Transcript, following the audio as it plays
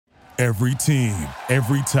Every team,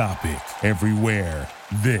 every topic, everywhere.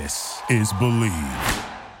 This is Believe.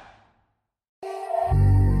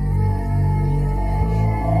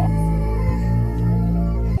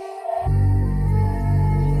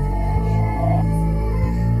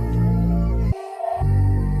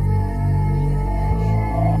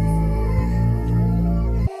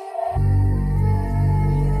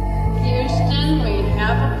 Houston, we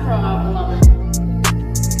have a problem.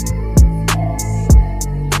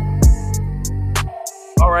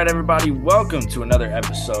 All right, everybody, welcome to another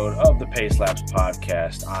episode of the Pace Labs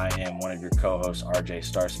podcast. I am one of your co-hosts, RJ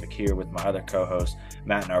Starsvik, here with my other co-host,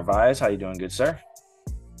 Matt Narvaez. How you doing, good sir?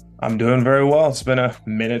 I'm doing very well. It's been a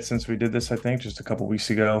minute since we did this, I think, just a couple weeks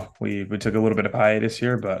ago. We took a little bit of hiatus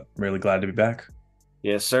here, but I'm really glad to be back.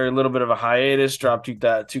 Yes, sir. A little bit of a hiatus. Dropped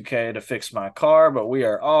that 2K to fix my car, but we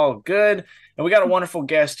are all good. And we got a wonderful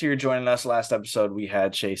guest here joining us. Last episode, we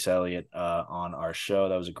had Chase Elliott on our show.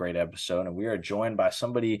 That was a great episode. And we are joined by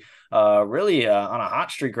somebody really on a hot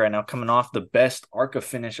streak right now, coming off the best ARCA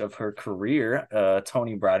finish of her career,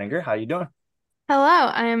 Toni Breidinger. How you doing? Hello,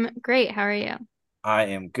 I'm great. How are you? I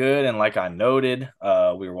am good. And like I noted,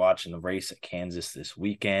 we were watching the race at Kansas this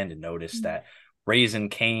weekend and noticed that Raising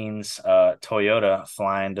Cane's Toyota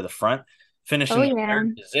flying to the front, finishing in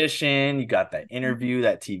third position. You got that interview,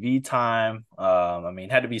 that TV time. I mean,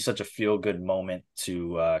 it had to be such a feel-good moment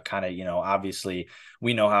to kind of, obviously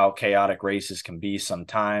we know how chaotic races can be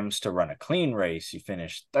sometimes. To run a clean race, you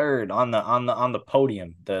finished third on the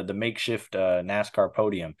podium, the makeshift NASCAR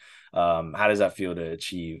podium. How does that feel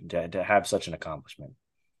to have such an accomplishment?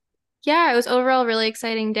 Yeah, it was overall a really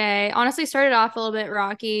exciting day. Honestly, started off a little bit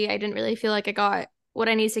rocky. I didn't really feel like I got what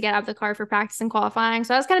I needed to get out of the car for practice and qualifying.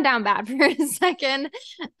 So I was kind of down bad for a second.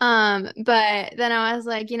 But then I was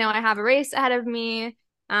like, I have a race ahead of me.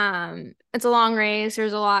 It's a long race.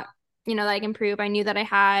 There's a lot, that I can improve. I knew that I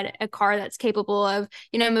had a car that's capable of,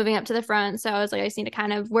 moving up to the front. So I was like, I just need to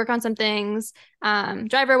kind of work on some things,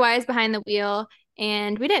 driver wise behind the wheel.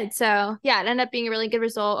 And we did. So yeah, it ended up being a really good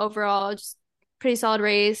result overall. Just pretty solid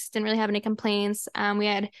race. Didn't really have any complaints. We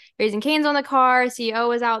had Raising Cane's on the car. CEO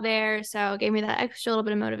was out there. So it gave me that extra little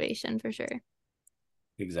bit of motivation for sure.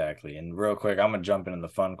 Exactly. And real quick, I'm going to jump into the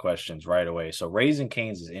fun questions right away. So Raising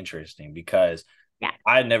Cane's is interesting because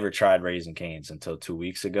I had never tried Raising Cane's until 2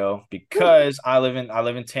 weeks ago because I live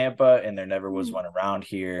in Tampa and there never was one around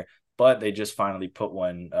here, but they just finally put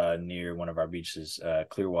one near one of our beaches,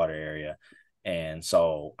 Clearwater area. And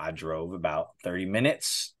so I drove about 30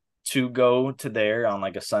 minutes to go to there on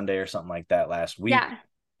like a Sunday or something like that last week. Yeah.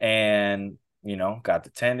 And, got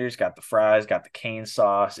the tenders, got the fries, got the cane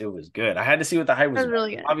sauce. It was good. I had to see what the hype was.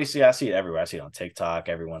 Really good. Obviously, I see it everywhere. I see it on TikTok.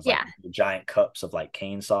 Everyone's like giant cups of like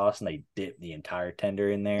cane sauce and they dip the entire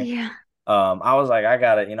tender in there. Yeah. I was like, I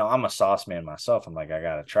gotta, I'm a sauce man myself. I'm like, I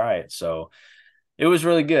gotta try it. So it was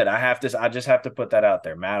really good. I just have to put that out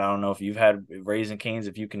there. Matt, I don't know if you've had Raising Cane's,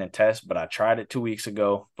 if you can attest, but I tried it 2 weeks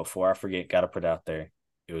ago. Before I forget, got to put it out there.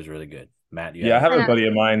 It was really good. Matt, I have a buddy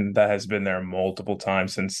of mine that has been there multiple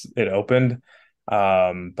times since it opened, but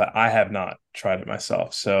I have not tried it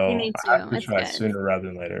myself. So you need to. I have to try it sooner rather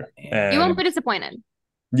than later. And you won't be disappointed.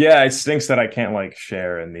 Yeah, it stinks that I can't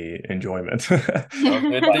share in the enjoyment. Good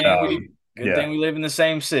thing we live in the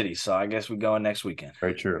same city, so I guess we're going next weekend.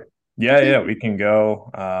 Very true. Yeah, we can go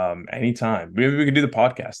anytime. Maybe we could do the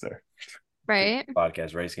podcast there. Right.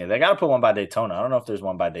 Podcast race game. They got to put one by Daytona. I don't know if there's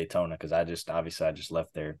one by Daytona because I just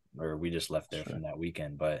left there, or we just left there from that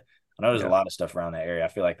weekend. But I know there's a lot of stuff around that area. I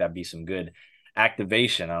feel like that'd be some good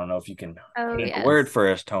activation. I don't know if you can get a word for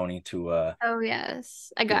us, Toni, to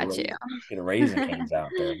yes, I got you. Get a Raising Cane's out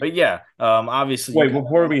there. But yeah, obviously. Wait,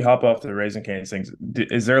 before we hop off the Raising Cane's things,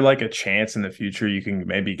 is there like a chance in the future you can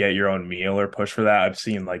maybe get your own meal or push for that? I've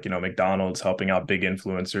seen McDonald's helping out big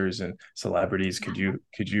influencers and celebrities. Could you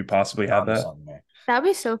possibly have that? That'd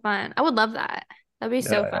be so fun. I would love that. That'd be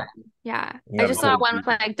so fun. Yeah. I just saw one with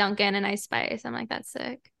like Dunkin' and Ice Spice. I'm like, that's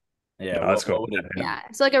sick. Yeah, that's cool. Yeah,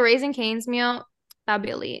 so like a Raising Cane's meal, that'd be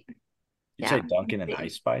elite. You say Dunkin' and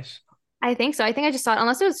Ice Spice? I think so. I think I just saw it,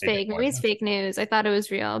 unless it was fake. Maybe it's fake news. I thought it was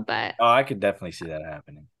real, but I could definitely see that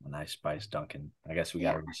happening. An Ice Spice Dunkin'. I guess we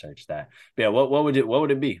gotta research that. But yeah, what would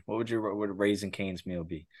it be? What would a Raising Cane's meal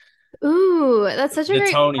be? Ooh, that's such a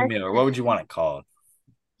great Toni meal, or what would you want it called?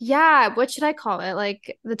 Yeah, what should I call it?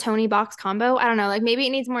 Like the Toni box combo? I don't know. Like maybe it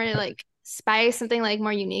needs more like spice, something like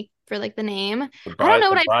more unique for like the name. I don't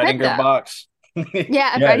know what I put though. Box.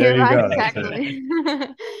 Yeah, there you go. Exactly.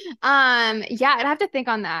 I'd have to think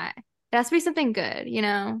on that. It has to be something good,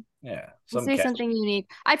 Yeah, it has to be something unique.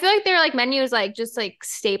 I feel like they're like menus like just like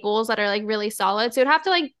staples that are like really solid. So it'd have to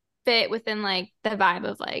like fit within like the vibe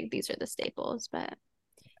of like these are the staples, but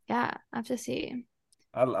Yeah, I have to see.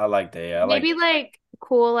 I like that. Yeah, I like Maybe like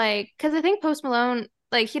cool, like because I think Post Malone,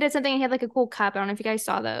 like he did something. He had like a cool cup. I don't know if you guys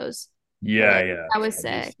saw those, but Yeah, like yeah, that was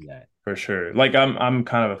I do sick. see that. for sure. Like I'm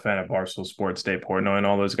kind of a fan of Barstool Sports, Dave Portnoy, and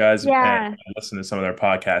all those guys. And I Yeah, listened to some of their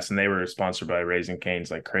podcasts, and they were sponsored by Raising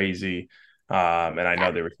Cane's like crazy. And I know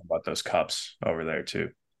yeah, they were talking about those cups over there too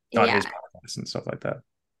on his yeah, podcast and stuff like that.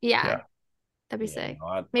 yeah. Yeah. That'd be Yeah, sick. no,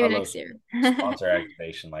 I Maybe love next year. sponsor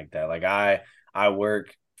activation like that. Like I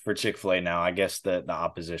work for Chick-fil-A now. I guess the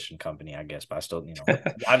opposition company, I guess, but I still,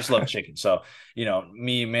 I just love chicken. So,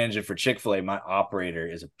 me managing for Chick-fil-A, my operator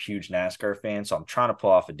is a huge NASCAR fan. So I'm trying to pull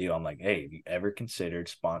off a deal. I'm like, hey, have you ever considered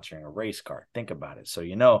sponsoring a race car? Think about it. So,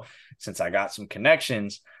 since I got some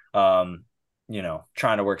connections,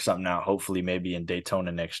 trying to work something out. Hopefully, maybe in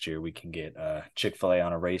Daytona next year, we can get Chick-fil-A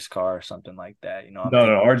on a race car or something like that. I'm No, thinking.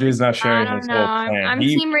 no, RJ's not I sharing don't his know. whole I'm plan. I'm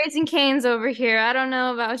team Raising Cane's over here. I don't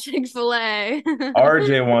know about Chick-fil-A.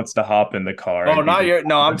 RJ wants to hop in the car Oh, and be not the your.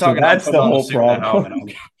 No, I'm so talking. I'm that's putting the on the whole suit and the helmet.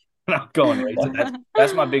 problem. I'm going racing.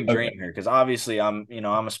 That's my big Okay. dream here because obviously I'm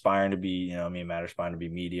aspiring to be me and Matt are aspiring to be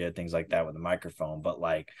media things like that with a microphone. But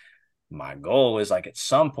like my goal is like at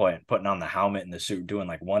some point putting on the helmet and the suit, doing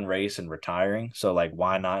like one race and retiring. So like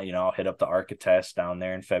why not? I'll hit up the ARCA test down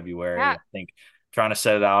there in February. Yeah, I think trying to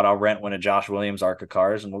set it out. I'll rent one of Josh Williams ARCA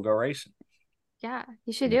cars and we'll go racing yeah,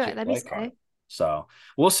 you should in the do it. That'd be Chick-fil-A car. sick. So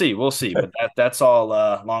we'll see. We'll see. But that's all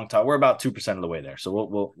long time. We're about 2% of the way there.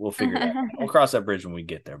 So we'll figure that out. We'll cross that bridge when we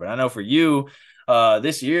get there. But I know for you,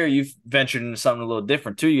 this year you've ventured into something a little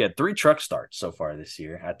different too. You had 3 truck starts so far this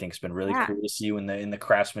year. I think it's been really Yeah. cool to see you in the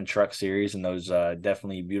Craftsman Truck Series and those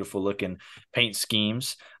definitely beautiful looking paint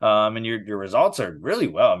schemes. And your results are really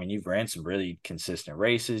well. I mean, you've ran some really consistent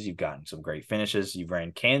races. You've gotten some great finishes. You've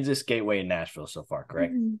ran Kansas, Gateway, and Nashville so far,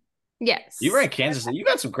 correct? Mhm. You ran Yes. Kansas. You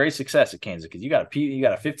got some great success at Kansas because you got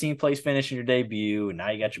a 15th place finish in your debut, and now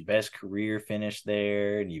you got your best career finish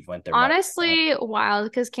there, and you've went there. Honestly, wild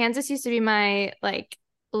because Kansas used to be my like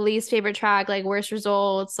least favorite track, like worst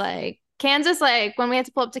results. Like Kansas, like when we had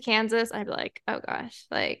to pull up to Kansas, I'd be like, oh gosh,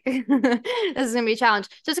 like this is gonna be a challenge.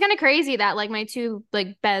 So it's kind of crazy that like my 2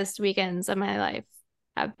 like best weekends of my life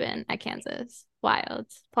have been at Kansas. Wild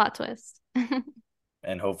plot twist.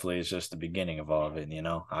 And hopefully it's just the beginning of all of it.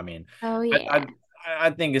 I mean, Oh I, yeah. I I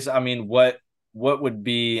think it's. I mean, what would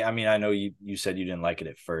be? I mean, I know you said you didn't like it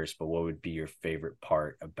at first, but what would be your favorite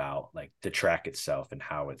part about like the track itself and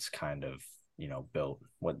how it's kind of built?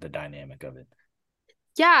 What the dynamic of it?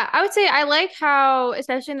 Yeah, I would say I like how,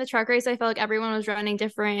 especially in the truck race, I felt like everyone was running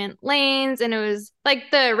different lanes and it was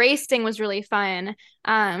like the racing was really fun.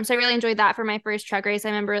 So I really enjoyed that for my first truck race. I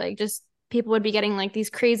remember like just people would be getting like these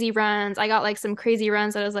crazy runs. I got like some crazy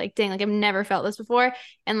runs that I was like, dang, like I've never felt this before.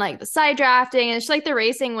 And like the side drafting and it's just like the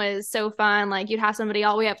racing was so fun. Like you'd have somebody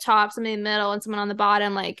all the way up top, somebody in the middle, and someone on the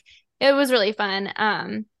bottom. Like it was really fun.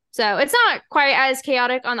 So it's not quite as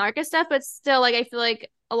chaotic on the ARCA stuff, but still like I feel like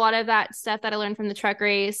a lot of that stuff that I learned from the truck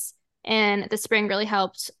race and the spring really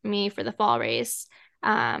helped me for the fall race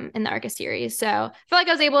in the ARCA series. So I feel like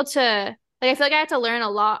I was able to I feel like I had to learn a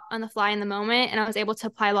lot on the fly in the moment and I was able to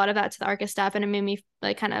apply a lot of that to the ARCA stuff and it made me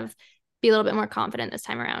like kind of be a little bit more confident this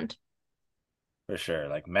time around. For sure.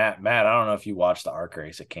 Like Matt, I don't know if you watched the ARCA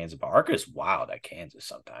race at Kansas, but ARCA is wild at Kansas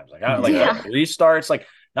sometimes. Like I like Yeah. the restarts, like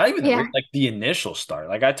not even Yeah. like the initial start.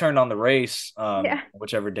 Like I turned on the race, Yeah.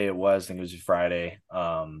 whichever day it was, I think it was Friday.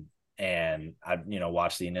 And I,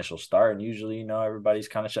 watched the initial start, and usually, everybody's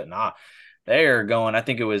kind of shut. Nah, they are going. I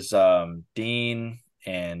think it was Dean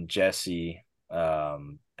and Jesse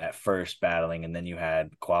at first battling, and then you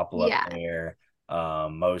had Quapple Yeah. up there,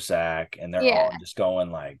 Mosak, and they're Yeah. all just going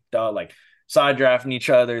like side drafting each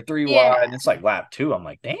other 3 Yeah. wide. And it's like lap 2. I'm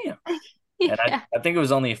like, damn. And Yeah. I think it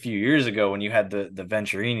was only a few years ago when you had the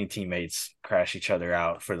Venturini teammates crash each other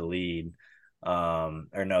out for the lead.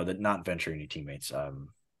 Or no, not Venturini teammates.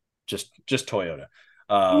 Just Toyota.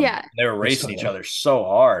 Yeah. They were racing each other so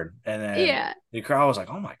hard, and then Yeah. the crowd was like,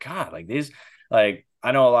 "Oh my god!" Like these, like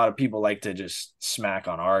I know a lot of people like to just smack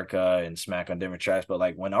on ARCA and smack on different tracks, but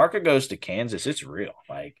like when ARCA goes to Kansas, it's real.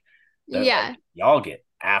 Like Yeah. y'all get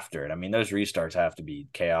after it. I mean, those restarts have to be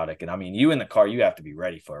chaotic, and I mean, you in the car, you have to be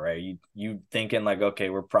ready for it, right? You thinking like, okay,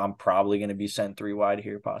 I'm probably going to be sent 3 wide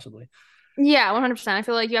here, possibly. Yeah, 100%. I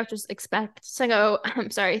feel like you have to just expect to go,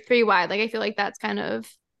 I'm sorry, 3 wide. Like I feel like that's kind of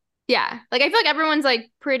yeah. Like I feel like everyone's like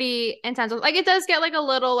pretty intense. Like it does get like a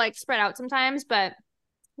little like spread out sometimes, but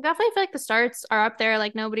I definitely feel like the starts are up there.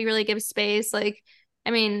 Like nobody really gives space. Like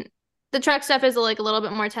I mean, the truck stuff is like a little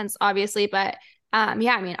bit more tense, obviously, but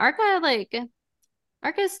yeah, I mean, ARCA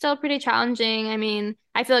is still pretty challenging. I mean,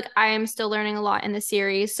 I feel like I am still learning a lot in the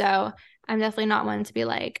series, so I'm definitely not one to be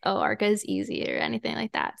like, oh, ARCA is easy or anything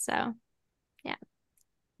like that. So yeah.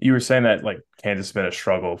 You were saying that like Kansas has been a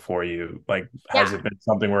struggle for you. Like, has Yeah. it been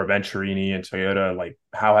something where Venturini and Toyota, like,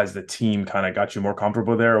 how has the team kind of got you more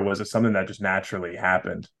comfortable there, or was it something that just naturally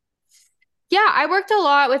happened? Yeah, I worked a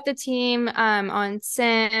lot with the team on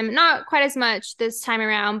sim, not quite as much this time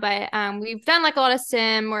around, but we've done like a lot of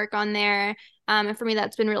sim work on there. And for me,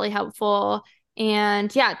 that's been really helpful.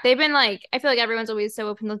 And yeah, they've been like, I feel like everyone's always so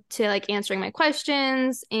open to like answering my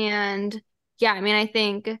questions. And yeah, I mean, I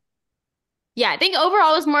think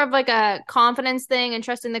overall it was more of like a confidence thing and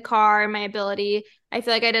trusting the car and my ability. I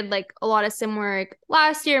feel like I did like a lot of sim work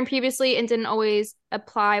last year and previously and didn't always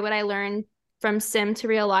apply what I learned from sim to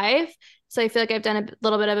real life. So I feel like I've done a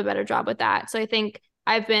little bit of a better job with that. So I think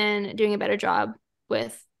I've been doing a better job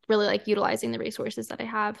with really like utilizing the resources that I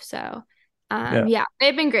have. So Yeah. yeah,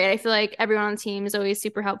 they've been great. I feel like everyone on the team is always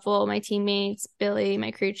super helpful. My teammates, Billy,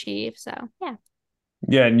 my crew chief. So yeah.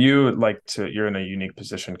 Yeah, and you're in a unique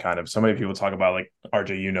position kind of. So many people talk about like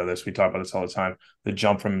RJ, you know this, we talk about this all the time, the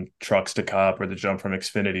jump from trucks to cup or the jump from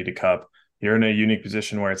Xfinity to cup. You're in a unique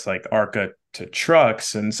position where it's like ARCA to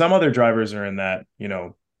trucks, and some other drivers are in that,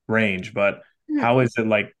 range. But Mhm. how is it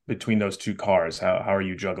like between those two cars? How are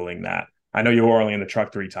you juggling that? I know you were only in the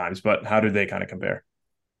truck 3 times, but how do they kind of compare?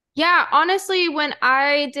 Yeah, honestly, when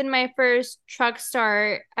I did my first truck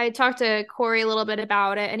start, I talked to Corey a little bit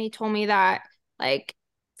about it, and he told me that like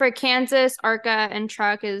for Kansas, ARCA and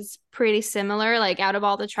truck is pretty similar. Like out of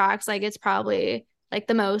all the tracks, like it's probably like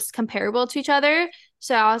the most comparable to each other.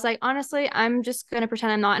 So I was like, honestly, I'm just gonna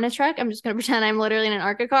pretend I'm not in a truck. I'm just gonna pretend I'm literally in an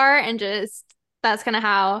ARCA car, and just that's kind of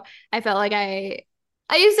how I felt like I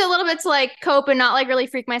used it a little bit to like cope and not like really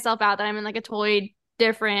freak myself out that I'm in like a totally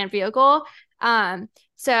different vehicle. Um,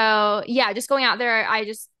 so yeah, just going out there, I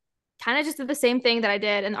just kind of just did the same thing that I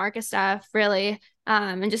did in the ARCA stuff, really.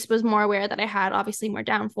 And just was more aware that I had obviously more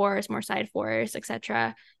downforce, more side force,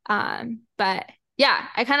 etc. But yeah,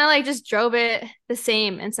 I kind of like just drove it the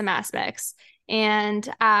same in some aspects. And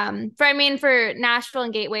for Nashville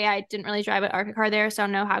and Gateway, I didn't really drive an ARCA car there, so I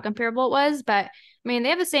don't know how comparable it was. But I mean, they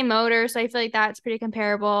have the same motor, so I feel like that's pretty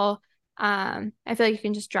comparable. I feel like you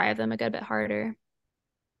can just drive them a good bit harder.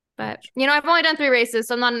 But I've only done 3 races,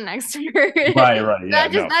 so I'm not an expert. Right. Yeah,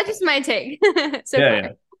 no. That's just my take so Yeah, far.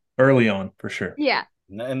 yeah. Early on, for sure. Yeah.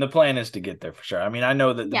 And the plan is to get there for sure. I mean, I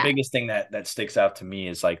know that the Yeah. biggest thing that sticks out to me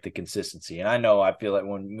is like the consistency. And I feel like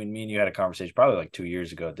when me and you had a conversation probably like 2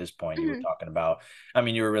 years ago at this point, you were Mhm. talking about, I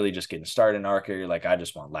mean, you were really just getting started in ARCA. You're like, I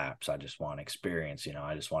just want laps. I just want experience.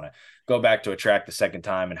 I just want to go back to a track the second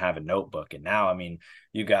time and have a notebook. And now, I mean,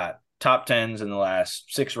 you got top tens in the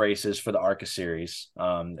last 6 races for the ARCA series,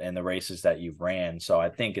 and the races that you've ran. So I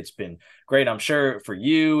think it's been great. I'm sure for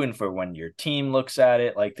you and for when your team looks at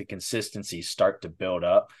it, like the consistency start to build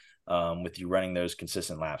up, with you running those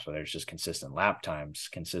consistent laps, whether it's just consistent lap times,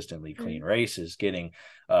 consistently clean races, getting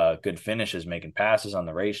good finishes, making passes on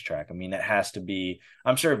the racetrack. I mean, it has to be,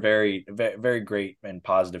 I'm sure, very, very, very great and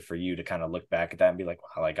positive for you to kind of look back at that and be like,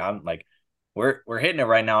 wow, like I'm like, we're hitting it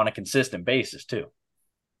right now on a consistent basis too.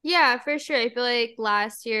 Yeah, for sure. I feel like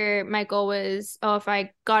last year my goal was, oh, if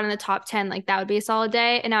I got in the top 10, like that would be a solid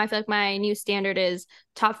day. And now I feel like my new standard is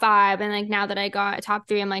top 5. And like now that I got a top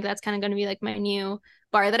 3, I'm like, that's kind of going to be like my new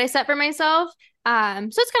bar that I set for myself. So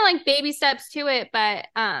it's kind of like baby steps to it. But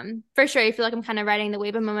for sure, I feel like I'm kind of riding the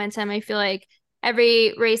wave of momentum. I feel like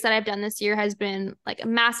every race that I've done this year has been like a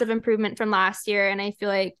massive improvement from last year. And I feel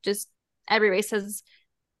like just every race has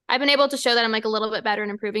I've been able to show that I'm like a little bit better in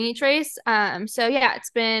improving each race. So yeah, it's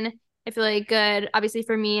been, I feel like good, obviously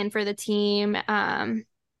for me and for the team.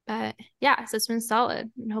 But yeah, so it's been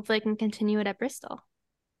solid, and hopefully I can continue it at Bristol.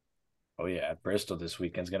 Oh yeah, Bristol this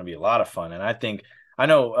weekend is going to be a lot of fun, and I think I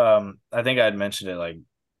think I had mentioned it like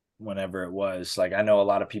whenever it was. Like I know a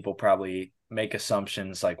lot of people probably make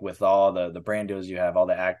assumptions like with all the brand deals you have, all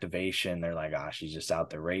the activation. They're like, "Gosh, she's just out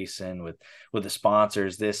there racing with the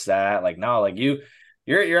sponsors, this that." Like no, like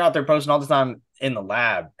you're out there posting all the time in the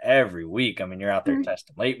lab every week. I mean, you're out there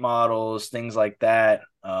testing late models, things like that.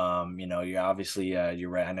 You're obviously you're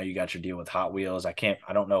right. I know you got your deal with Hot Wheels. I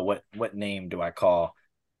don't know what name do I call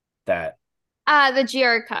that? The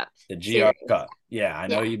GR Cup The GR series. Cup. Yeah, I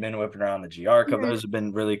know Yeah. you've been whipping around the GR Cup. Mhm. Those have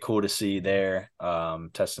been really cool to see there,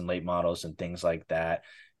 testing late models and things like that.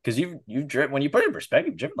 Because you've driven, when you put it in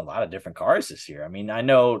perspective, you've driven a lot of different cars this year. I mean, I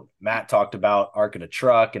know Matt talked about ARCA to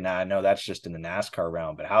truck, and I know that's just in the NASCAR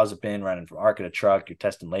realm. But how's it been running from ARCA to truck? You're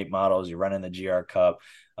testing late models. You're running the GR Cup.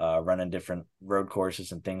 running different road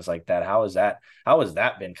courses and things like that. How has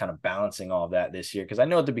that been kind of balancing all of that this year? Because I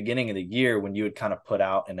know at the beginning of the year when you would kind of put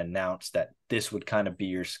out and announce that this would kind of be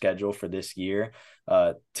your schedule for this year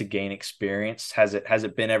to gain experience, has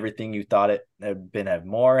it been everything you thought it had been? Have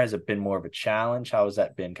more? Has it been more of a challenge? How has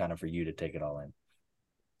that been kind of for you to take it all in?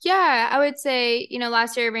 Yeah, I would say,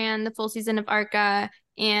 last year I ran the full season of ARCA,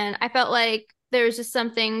 and I felt like there was just some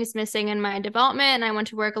things missing in my development, and I want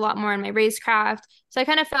to work a lot more on my racecraft. So I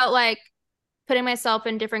kind of felt like putting myself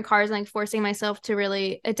in different cars and like forcing myself to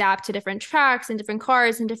really adapt to different tracks and different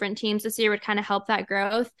cars and different teams this year would kind of help that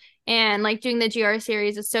growth. And like doing the GR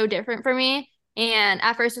series is so different for me. And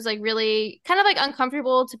at first it was like really kind of like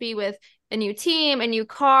uncomfortable to be with a new team, a new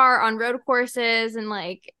car on road courses, and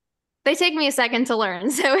like they take me a second to learn.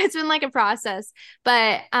 So it's been like a process.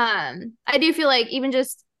 But I do feel like even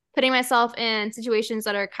just putting myself in situations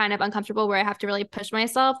that are kind of uncomfortable where I have to really push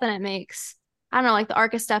myself, then it makes, I don't know, like the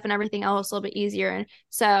ARCA stuff and everything else a little bit easier. And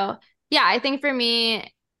so, yeah, I think for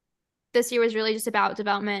me, this year was really just about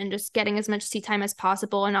development and just getting as much seat time as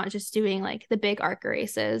possible and not just doing like the big ARCA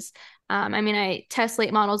races. I mean, I test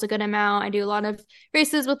late models a good amount. I do a lot of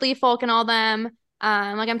races with Lee Folk and all them.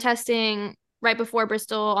 Like I'm testing right before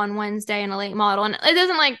Bristol on Wednesday in a late model. And it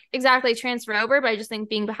doesn't like exactly transfer over, but I just think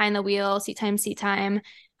being behind the wheel, seat time.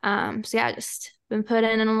 So yeah, just been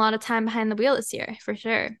putting in a lot of time behind the wheel this year for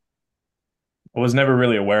sure. I was never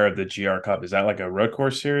really aware of the GR Cup. Is that like a road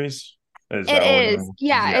course series? It is.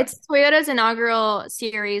 Yeah, it's Toyota's inaugural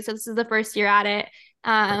series. So this is the first year at it.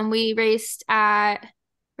 We raced at,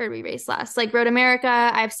 where did we race last? Like Road America.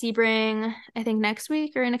 I have Sebring, I think next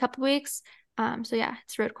week or in a couple weeks. So yeah,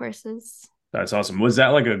 it's road courses. That's awesome. Was that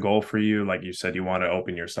like a goal for you? Like you said, you want to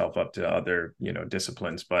open yourself up to other,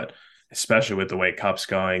 disciplines, but especially with the way Cup's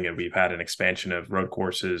going and we've had an expansion of road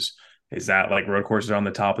courses, is that like road courses on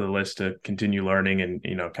the top of the list to continue learning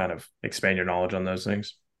and, kind of expand your knowledge on those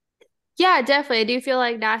things? Yeah, definitely. I do feel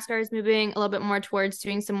like NASCAR is moving a little bit more towards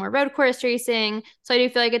doing some more road course racing. So I do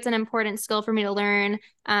feel like it's an important skill for me to learn.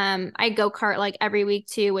 I go kart like every week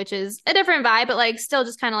too, which is a different vibe, but like still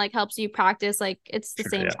just kind of like helps you practice. Like it's the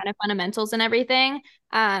same kind of fundamentals and everything.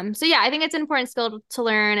 So yeah, I think it's an important skill to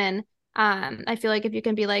learn. And I feel like if you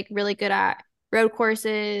can be like really good at road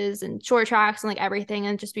courses and short tracks and like everything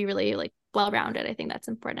and just be really like well-rounded, I think that's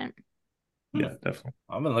important. Yeah, definitely.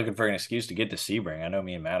 I've been looking for an excuse to get to Sebring. I know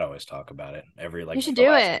me and Matt always talk about it you should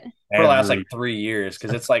do it for the last like 3 years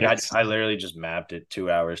because it's like I literally just mapped it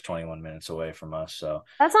 2 hours 21 minutes away from us. So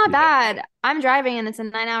that's not bad. I'm driving and it's a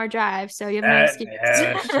 9-hour drive, so you have no excuse.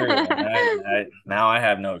 Yeah, that's true. Now I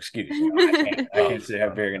have no excuse. I can't sit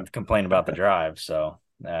here and complain about the drive. So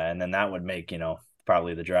and then that would make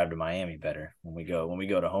probably the drive to Miami better when we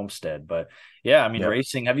go to Homestead. But yeah, I mean,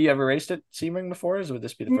 racing. Have you ever raced at Sebring before? Would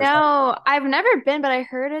this be the first time? No, I've never been, but I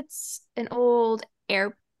heard it's an old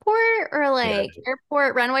airport or like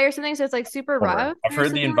airport runway or something. So it's like super rough. I've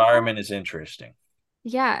heard the environment is interesting.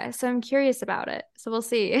 Yeah, so I'm curious about it. So we'll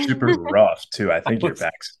see. Super rough too. I think your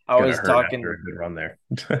back's gonna hurt after a good run there.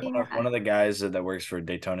 One of the guys that works for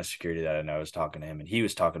Daytona Security that I know was talking to him, and he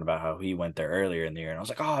was talking about how he went there earlier in the year, and I was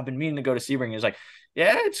like, "Oh, I've been meaning to go to Sebring." He was like,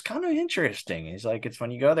 "Yeah, it's kind of interesting." He's like, "It's when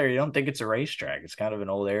you go there, you don't think it's a racetrack. It's kind of an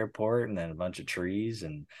old airport, and then a bunch of trees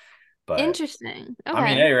and." But interesting. Okay. I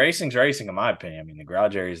mean, hey, racing's racing in my opinion. I mean, the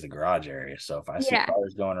garage area is the garage area. So if I see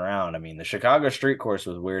cars going around, I mean, the Chicago street course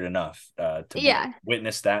was weird enough to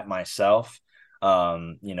witness that myself.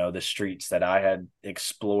 The streets that I had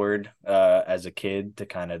explored as a kid to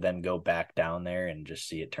kind of then go back down there and just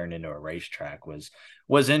see it turned into a racetrack was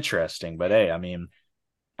interesting. But hey, I mean,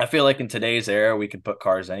 I feel like in today's era, we could put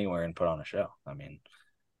cars anywhere and put on a show. I mean,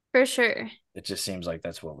 for sure. It just seems like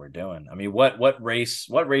that's what we're doing. I mean, what race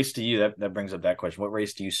to you that brings up that question? What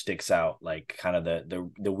race to you sticks out? Like kind of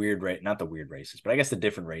the weird race, not the weird races, but I guess the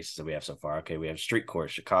different races that we have so far. Okay, we have street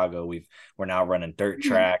course, Chicago. We're now running dirt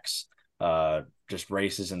tracks, just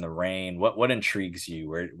races in the rain. What intrigues you?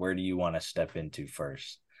 Where do you want to step into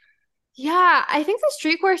first? Yeah, I think the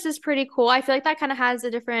street course is pretty cool. I feel like that kind of has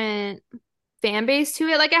a different fan base to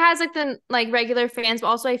it. Like it has like the like regular fans, but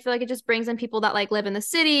also I feel like it just brings in people that like live in the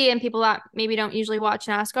city and people that maybe don't usually watch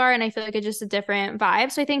NASCAR, and I feel like it's just a different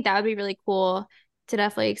vibe. So I think that would be really cool to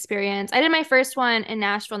definitely experience. I did my first one in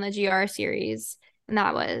Nashville in the GR series, and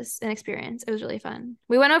that was an experience. It was really fun.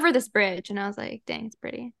 We went over this bridge and I was like, dang, it's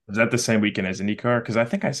pretty. Was that the same weekend as IndyCar? Because I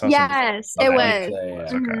think I saw yes, it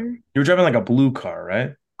was. Okay. You were driving like a blue car,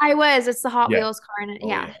 right? I was. It's the Hot Wheels car, and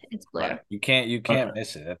it's blue. Right. You can't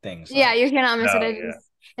miss it. That thing's you cannot miss it.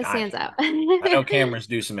 It stands out. I know cameras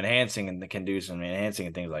do some enhancing and can do some enhancing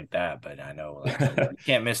and things like that, but I know you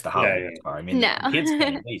can't miss the Hot Wheels car. I mean, the kids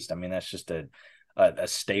can at least. I mean, that's just a a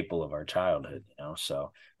staple of our childhood,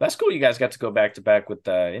 So that's cool. You guys got to go back to back with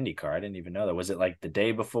IndyCar. I didn't even know that. Was it like the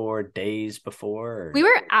day before, days before? Or... We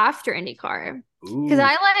were after IndyCar because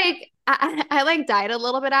I like died a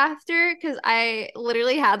little bit after because I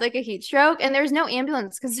literally had like a heat stroke and there's no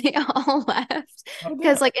ambulance because they all left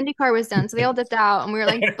because like IndyCar was done, so they all dipped out and we were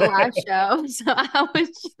like the last show. So I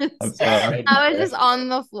was just on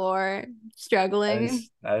the floor struggling.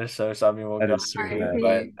 That is so something we'll go through,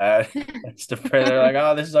 but it's the prayer. They're like,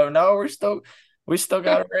 oh, this is no, we still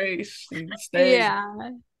got a race. Yeah.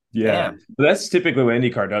 Yeah, but that's typically what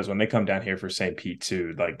IndyCar does when they come down here for St. Pete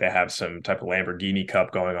too. Like they have some type of Lamborghini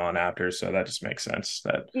Cup going on after, so that just makes sense.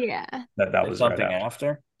 That was something right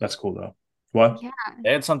after. That's cool though. What? Yeah,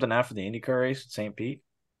 they had something after the IndyCar race at St. Pete.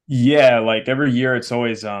 Yeah, like every year it's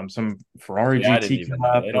always some Ferrari GT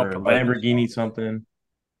Cup or Lamborghini something.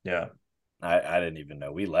 Yeah, I didn't even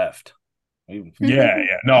know. We left. Yeah.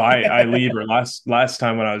 No, I leave. Or last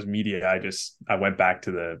time when I was media, I went back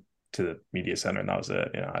to the media center and that was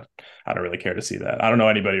it. I don't really care to see that. I don't know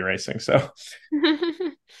anybody racing, so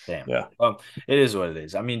damn. Yeah. It is what it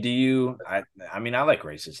is. I mean, I mean, I like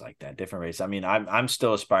races like that, different races. I mean, I'm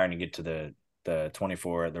still aspiring to get to the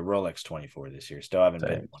 24, the Rolex 24 this year. Still haven't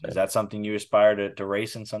been one. Is that something you aspire to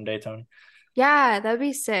race in someday, Toni? Yeah, that'd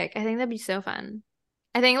be sick. I think that'd be so fun.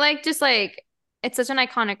 I think it's such an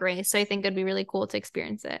iconic race, so I think it'd be really cool to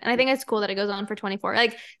experience it. And I think it's cool that it goes on for 24.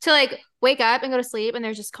 Like to wake up and go to sleep and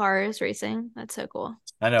there's just cars racing. That's so cool.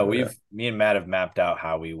 I know me and Matt have mapped out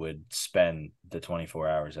how we would spend the 24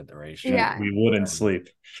 hours at the race. Yeah. We wouldn't sleep.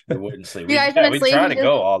 We wouldn't sleep. You guys wouldn't we'd sleep try to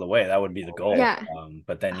go all the way. That would be the goal. Yeah.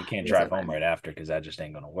 But then you can't drive home right after because that just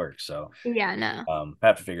ain't gonna work. So yeah, no.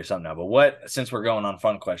 Have to figure something out. But since we're going on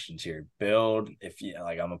fun questions here, if you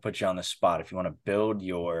like, I'm gonna put you on the spot. If you want to build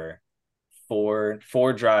your four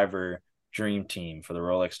driver dream team for the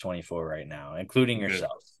Rolex 24 right now, including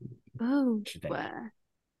yourself. Oh,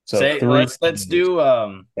 so let's do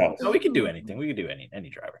we could do anything. We could do any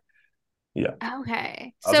driver. Yeah.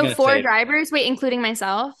 Okay. So 4 drivers, wait, including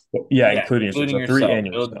myself? Yeah, including yourself. 3 and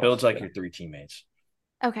yourself. Builds like your 3 teammates.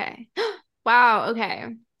 Okay. Wow, okay.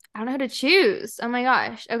 I don't know who to choose. Oh my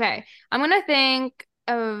gosh. Okay. I'm gonna think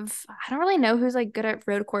of I don't really know who's like good at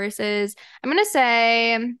road courses. I'm gonna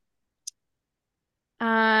say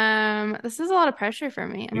this is a lot of pressure for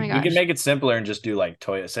me. Oh my gosh. You can make it simpler and just do like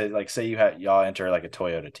Toyota. Say y'all enter like a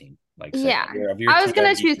Toyota team. Like I was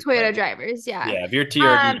gonna choose Toyota drivers. Yeah. Yeah, if you're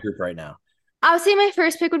TRD group right now. I would say my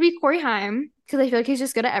first pick would be Corey Heim because I feel like he's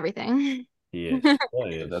just good at everything. He is.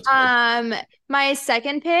 That's my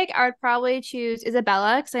second pick, I would probably choose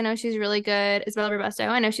Isabella because I know she's really good. Isabella Robusto.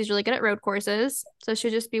 I know she's really good at road courses, so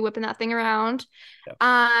she'll just be whipping that thing around. Yep.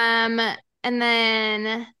 And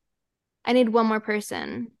then I need one more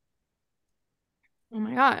person. Oh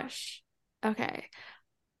my gosh. Okay.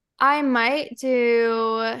 I might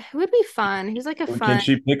do who would be fun? Who's like a fun. Can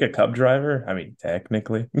she pick a Cup driver? I mean,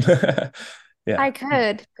 technically. Yeah. I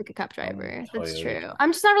could pick a Cup driver. That's true.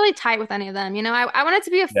 I'm just not really tight with any of them. I want it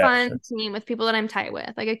to be a fun team with people that I'm tight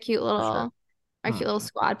with, like a cute little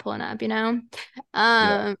squad pulling up,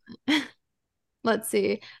 Let's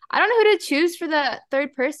see. I don't know who to choose for the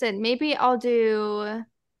third person. Maybe I'll do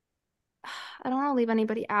I don't want to leave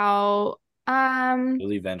anybody out.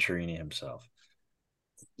 Billy Venturini himself.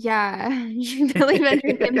 Yeah, Billy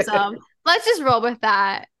Venturini himself. Let's just roll with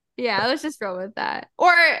that. Yeah, let's just roll with that.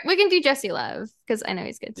 Or we can do Jesse Love because I know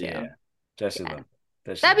he's good too. Yeah, Jesse Love.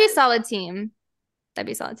 That'd be a solid team. I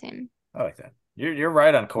like that. You're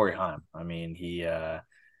right on Corey Heim. I mean,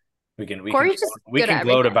 we can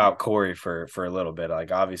gloat about Corey for a little bit.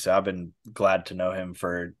 Like obviously, I've been glad to know him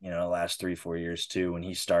for the last 3-4 years too. When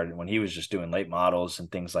he was just doing late models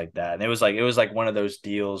and things like that, and it was like one of those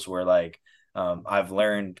deals where like. I've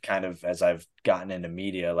learned kind of as I've gotten into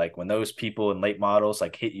media, like when those people in late models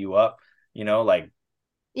like hit you up, acknowledge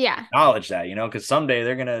that, because someday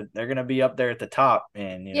they're gonna be up there at the top,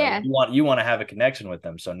 and you want to have a connection with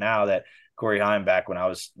them. So now that Corey Heim, back when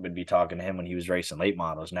would be talking to him when he was racing late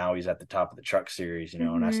models, now he's at the top of the truck series,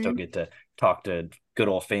 and I still get to talk to good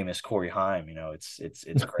old famous Corey Heim. It's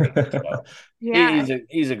great. Yeah,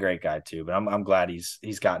 he's a great guy too. But I'm glad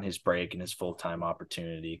he's gotten his break and his full-time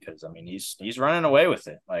opportunity, because I mean he's running away with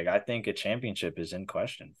it. Like I think a championship is in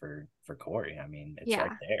question for Corey. I mean it's right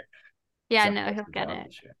there. Yeah, no, he'll get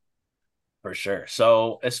it for sure.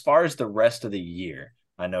 So as far as the rest of the year,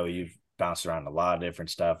 I know you've bounced around a lot of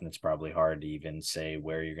different stuff, and it's probably hard to even say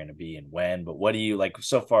where you're going to be and when, but what do you like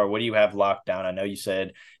so far? What do you have locked down? I know you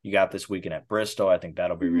said you got this weekend at Bristol. I think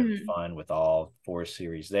that'll be really fun with all 4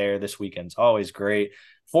 series there. This weekend's always great.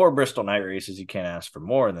 4 Bristol night races. You can't ask for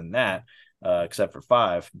more than that, except for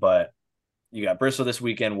 5. But you got Bristol this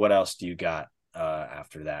weekend. What else do you got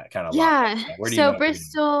after that? Kind of Yeah. where do you So know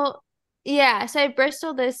Bristol, yeah. So I have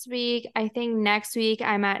Bristol this week. I think next week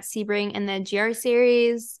I'm at Sebring in the GR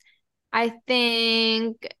series. I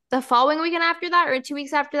think the following weekend after that, or 2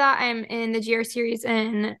 weeks after that, I'm in the GR series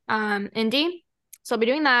in Indy. So I'll be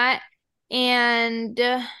doing that. And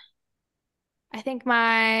I think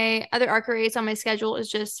my other ARCA race on my schedule is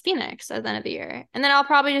just Phoenix at the end of the year. And then I'll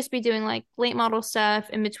probably just be doing like late model stuff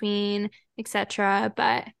in between, etc.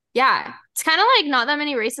 But yeah, it's kind of like not that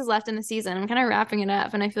many races left in the season. I'm kind of wrapping it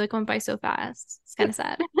up and I feel like it went by so fast. It's kind of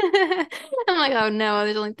sad. I'm like, oh no,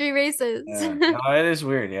 there's only 3 races. Yeah. No, it is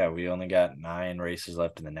weird. Yeah, we only got 9 races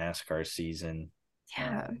left in the NASCAR season.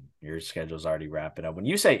 Yeah. Your schedule's already wrapping up. When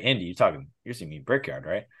you say Indy, you're seeing me Brickyard,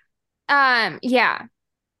 right? Yeah.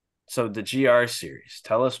 So the GR series,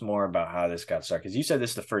 tell us more about how this got started. Because you said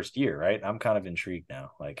this is the first year, right? I'm kind of intrigued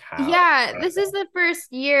now. Like how? Yeah, this is the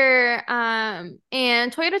first year. And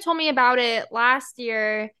Toyota told me about it last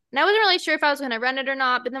year, and I wasn't really sure if I was going to run it or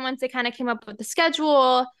not. But then once they kind of came up with the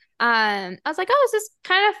schedule, I was like, oh, this is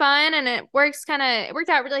kind of fun, and it worked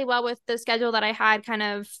out really well with the schedule that I had kind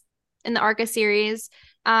of in the ARCA series.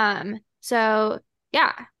 So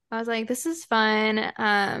yeah, I was like, this is fun.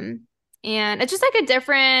 And it's just like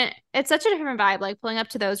it's such a different vibe, like pulling up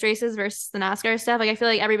to those races versus the NASCAR stuff. Like I feel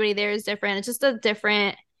like everybody there is different. It's just a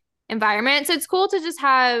different environment. So it's cool to just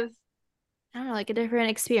have, I don't know, like a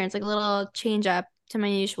different experience, like a little change up to my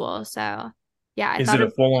usual. So yeah, I Is thought it it a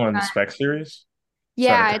was full really on fun. spec series? Sorry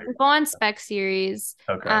to Yeah, cut it's you a full-on spec series.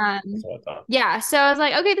 off. Okay. That's what I thought. Yeah, so I was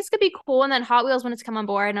like, okay, this could be cool. And then Hot Wheels wanted to come on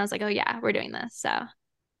board, and I was like, oh yeah, we're doing this. So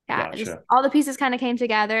yeah, just Gotcha. all the pieces kind of came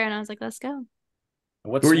together, and I was like, let's go.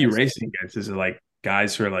 What's Who are you nice? racing against? Is it like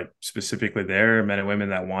guys who are like specifically there, men and women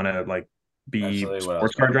that want to like That's be really what I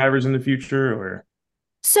was sports car going. drivers in the future, or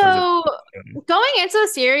is it? So going into the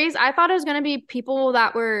series, I thought it was going to be people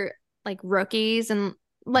that were like rookies and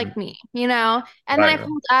like me, you know? And then I Right.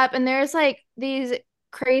 pulled up and there's like these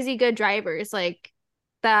crazy good drivers like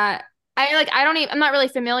that I don't even I'm not really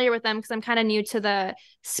familiar with them because I'm kind of new to the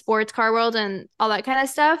sports car world and all that kind of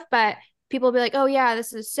stuff, but people will be like, "Oh yeah,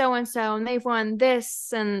 this is so and so and they've won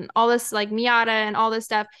this and all this like Miata and all this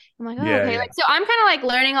stuff." I'm like, "Oh, Yeah, okay." yeah. Like so I'm kind of like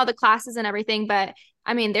learning all the classes and everything, but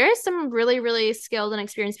I mean, there is some really, really skilled and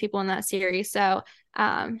experienced people in that series. So,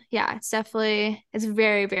 yeah, it's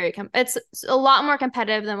very, very, it's a lot more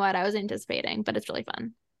competitive than what I was anticipating, but it's really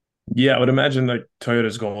fun. Yeah, I would imagine like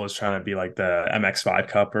Toyota's goal is trying to be like the MX-5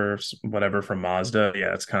 Cup or whatever from Mazda.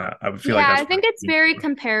 Yeah, it's kind of, I would feel like Yeah, that's I what think it's very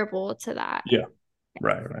comparable to that. yeah,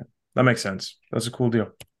 right, right. That makes sense. That's a cool deal.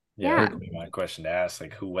 Yeah, Yeah. that would be my question to ask,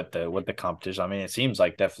 like what the competition. I mean, it seems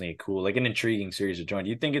like definitely a cool, like an intriguing series to join. Do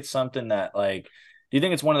you think it's something that like, do you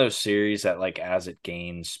think it's one of those series that like as it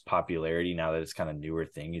gains popularity now that it's kind of newer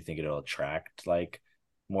thing, you think it'll attract like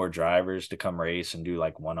more drivers to come race and do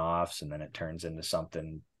like one-offs and then it turns into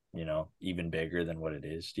something, even bigger than what it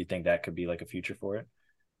is? Do you think that could be like a future for it?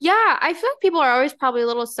 Yeah, I feel like people are always probably a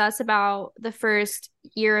little sus about the first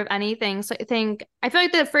year of anything. So I feel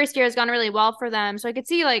like the first year has gone really well for them. So I could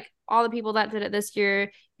see like all the people that did it this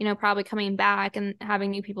year, probably coming back and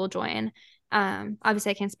having new people join. Obviously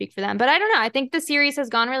I can't speak for them, but I don't know. I think the series has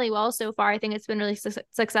gone really well so far. I think it's been really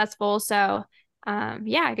successful. So,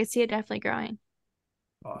 yeah, I could see it definitely growing.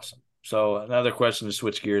 Awesome. So another question to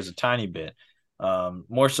switch gears a tiny bit,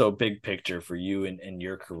 more so big picture for you in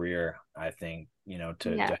your career. I think, Yeah.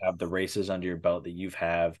 to have the races under your belt that you've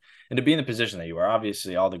have and to be in the position that you are,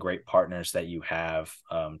 obviously all the great partners that you have,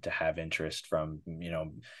 to have interest from,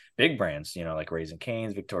 big brands, like Raising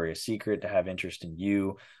Cane's, Victoria's Secret, to have interest in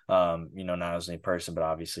you, not as a person, but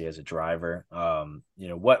obviously as a driver.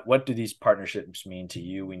 What do these partnerships mean to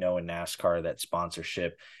you? We know in NASCAR that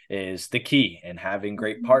sponsorship is the key and having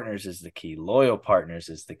great partners is the key. Loyal partners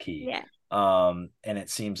is the key. Yeah. And it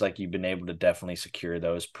seems like you've been able to definitely secure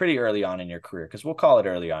those pretty early on in your career, because we'll call it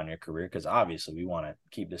early on in your career because obviously we want to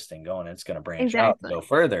keep this thing going. It's going to branch out and go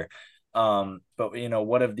further. But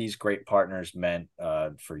what have these great partners meant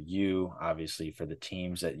for you, obviously for the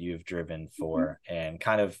teams that you've driven for, and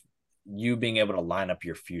kind of you being able to line up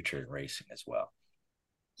your future in racing as well?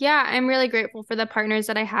 Yeah, I'm really grateful for the partners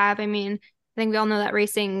that I have. I mean, I think we all know that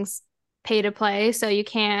racing's pay to play, so you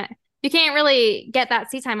can't really get that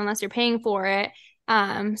seat time unless you're paying for it.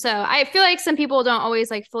 So I feel like some people don't always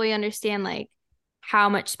like fully understand like how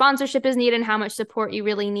much sponsorship is needed and how much support you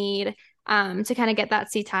really need to kind of get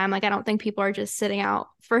that seat time. Like I don't think people are just sitting out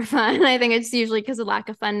for fun. I think it's usually because of lack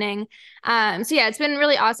of funding. So yeah, it's been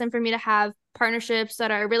really awesome for me to have partnerships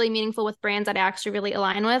that are really meaningful with brands that I actually really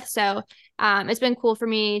align with. So it's been cool for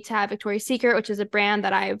me to have Victoria's Secret, which is a brand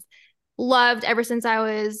that I've loved ever since I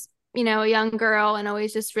was a young girl and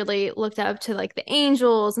always just really looked up to like the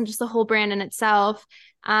Angels and just the whole brand in itself.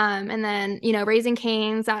 And then, Raising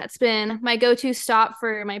Cane's, that's been my go-to stop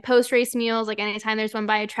for my post-race meals, like anytime there's one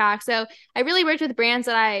by a track. So I really worked with brands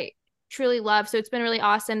that I truly love. So it's been really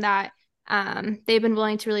awesome that they've been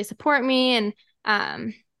willing to really support me.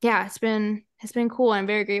 And yeah, it's been cool. I'm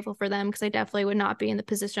very grateful for them because I definitely would not be in the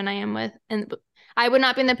position I am with, and I would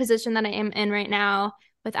not be in the position that I am in right now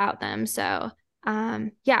without them. So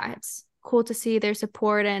yeah, it's cool to see their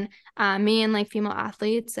support and me and like female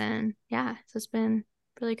athletes. And yeah, so it's been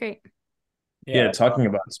really great. Yeah, talking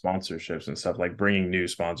about sponsorships and stuff, like bringing new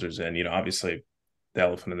sponsors in, obviously the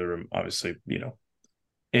elephant in the room, obviously,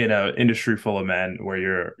 in an industry full of men where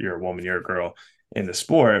you're a woman, you're a girl in the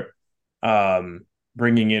sport,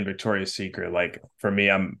 bringing in Victoria's Secret, like for me,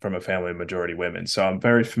 I'm from a family of majority women, so I'm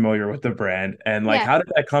very familiar with the brand. And like, how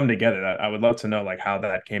did that come together? I would love to know like how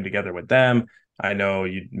that came together with them. I know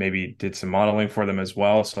you maybe did some modeling for them as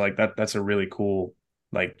well, so like that's a really cool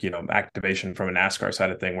like activation from a NASCAR side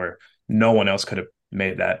of thing where no one else could have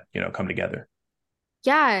made that come together.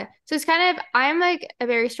 Yeah. So it's kind of, I'm like a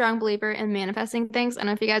very strong believer in manifesting things. I don't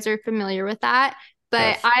know if you guys are familiar with that, but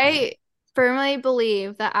Yes. I firmly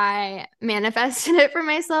believe that I manifested it for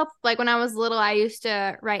myself. Like when I was little, I used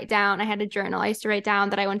to write down, I had a journal. I used to write down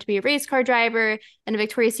that I wanted to be a race car driver and a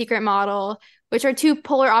Victoria's Secret model, which are two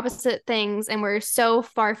polar opposite things and were so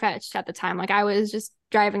far-fetched at the time. Like I was just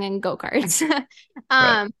driving in go-karts.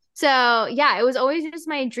 Right. So yeah, it was always just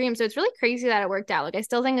my dream. So it's really crazy that it worked out. Like I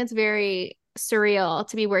still think it's very surreal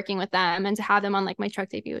to be working with them and to have them on like my truck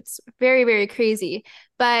debut. It's very, very crazy.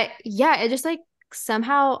 But yeah, it just like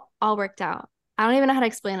somehow all worked out. I don't even know how to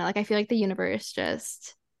explain it. Like I feel like the universe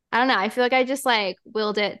just, I don't know. I feel like I just like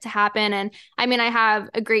willed it to happen. And I mean, I have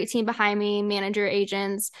a great team behind me, manager,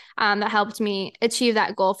 agents, that helped me achieve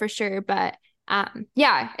that goal for sure. But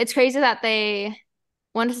yeah, it's crazy that they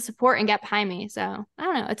wanted to support and get behind me. So I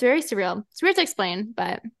don't know. It's very surreal. It's weird to explain,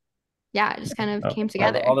 but yeah, it just kind of came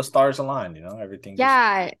together. All the stars aligned, everything.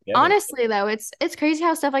 Yeah. Honestly, though, it's crazy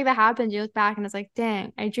how stuff like that happens. You look back and it's like,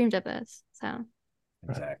 dang, I dreamed of this. So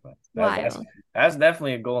exactly. wild. That's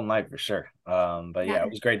definitely a goal in life for sure. But yeah, Yeah. it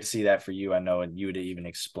was great to see that for you. I know, and you would even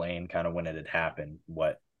explain kind of when it had happened,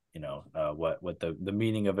 what what the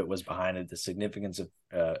meaning of it was behind it, the significance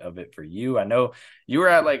of it for you. I know you were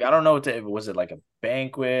at like, I don't know was it like a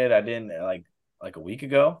banquet? I didn't like a week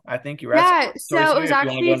ago. I think you were Yeah. at So it was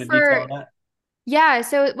actually for, that. yeah.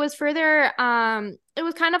 So it was for their, it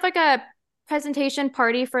was kind of like a presentation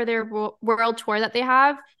party for their world tour that they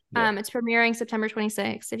have. Yeah. It's premiering September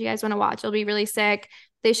 26th. If you guys want to watch, it'll be really sick.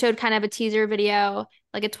 They showed kind of a teaser video,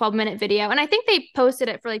 like a 12-minute video. And I think they posted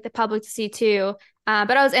it for like the public to see too.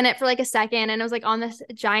 But I was in it for like a second and it was like on this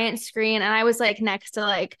giant screen. And I was like next to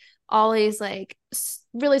like all these like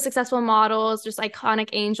really successful models, just iconic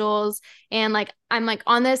angels. And like, I'm like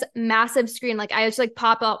on this massive screen. Like I just like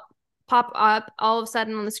pop up all of a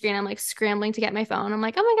sudden on the screen. I'm like scrambling to get my phone. I'm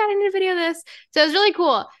like, oh my God, I need to video this. So it was really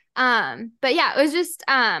cool. But yeah, it was just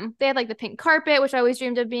they had like the pink carpet, which I always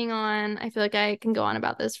dreamed of being on. I feel like I can go on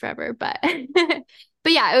about this forever, but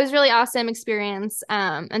but yeah, it was really awesome experience.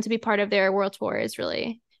 And to be part of their world tour is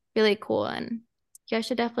really, really cool. And you guys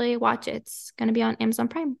should definitely watch it. It's gonna be on Amazon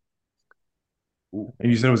Prime.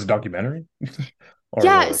 And you said it was a documentary?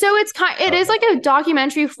 Yeah, so it is like a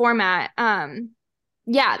documentary format.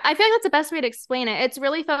 Yeah, I feel like that's the best way to explain it. It's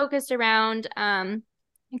really focused around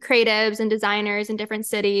creatives and designers in different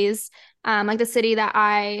cities. Like the city that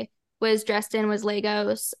I was dressed in was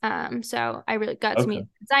Lagos. So I really got to meet a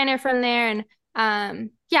designer from there. And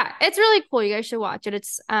yeah, it's really cool. You guys should watch it.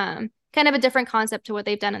 It's kind of a different concept to what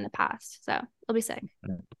they've done in the past. So it'll be sick.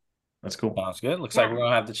 That's cool. Sounds good. Looks like we're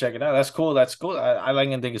gonna have to check it out. That's cool. That's cool. I like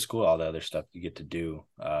and think it's cool all the other stuff you get to do.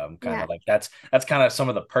 Kind of like that's kind of some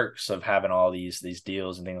of the perks of having all these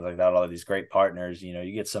deals and things like that. All of these great partners.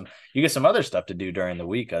 You get some other stuff to do during the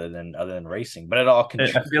week other than racing. But it all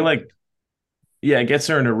contributes. I feel like it gets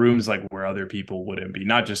her into rooms like where other people wouldn't be.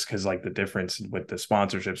 Not just because like the difference with the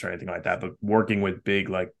sponsorships or anything like that, but working with big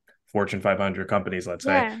like Fortune 500 companies. Let's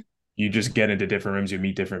say you just get into different rooms, you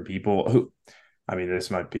meet different people who. I mean, this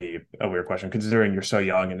might be a weird question considering you're so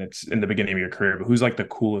young and it's in the beginning of your career, but who's like the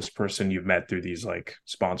coolest person you've met through these like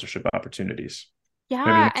sponsorship opportunities?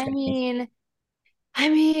 Yeah, I mean, that's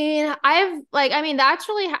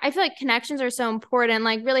really, I feel like connections are so important.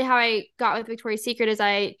 Like really how I got with Victoria's Secret is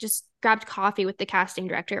I just grabbed coffee with the casting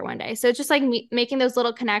director one day. So it's just like making those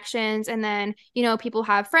little connections. And then, people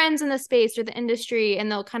have friends in the space or the industry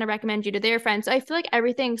and they'll kind of recommend you to their friends. So I feel like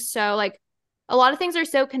everything's so like, a lot of things are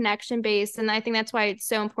so connection based. And I think that's why it's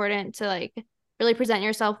so important to like really present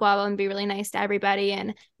yourself well and be really nice to everybody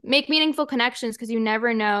and make meaningful connections, because you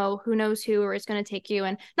never know who knows who or is going to take you.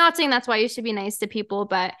 And not saying that's why you should be nice to people,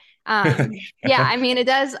 but yeah, I mean, it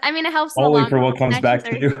does. I mean, it helps in the Only long for run. what comes back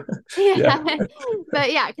to you. Yeah.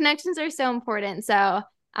 But yeah, connections are so important. So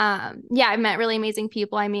yeah, I met really amazing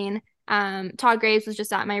people. I mean, Todd Graves was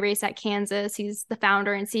just at my race at Kansas. He's the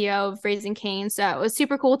founder and CEO of Raising Cane's. So it was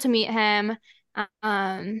super cool to meet him. Yeah,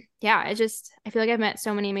 I feel like I've met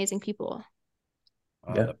so many amazing people.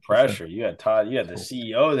 The pressure. Sure. You had Todd, you had the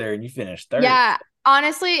CEO there, and you finished third. Yeah,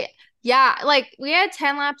 honestly, yeah, like we had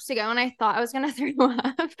 10 laps to go and I thought I was gonna throw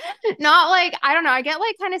up. Not like, I don't know, I get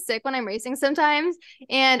like kind of sick when I'm racing sometimes.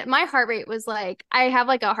 And my heart rate was like, I have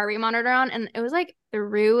like a heart rate monitor on, and it was like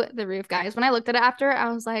through the roof, guys. When I looked at it after,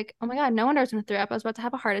 I was like, oh my God, no wonder I was gonna throw up. I was about to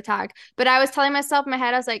have a heart attack. But I was telling myself in my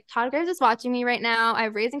head, I was like, Todd Graves is watching me right now. I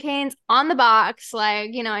have Raising Cane's on the box. Like,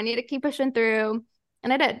 I need to keep pushing through.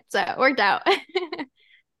 And I did. So it worked out.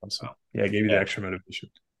 Awesome. Yeah, it gave you the extra motivation.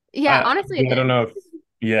 Yeah, honestly, I don't know if,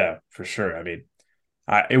 yeah, for sure. I mean,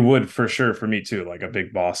 it would for sure for me too, like a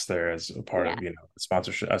big boss there as a part of,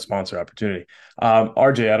 a sponsor opportunity.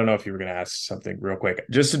 RJ, I don't know if you were going to ask something real quick,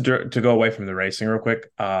 just to go away from the racing real quick.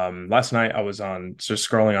 Last night I was just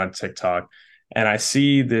scrolling on TikTok and I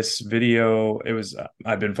see this video. It was,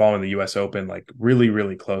 I've been following the US Open like really,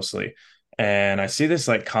 really closely. And I see this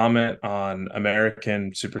like comment on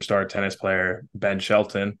American superstar tennis player Ben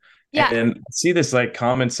Shelton. Yeah. And I see this like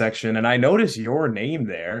comment section, and I noticed your name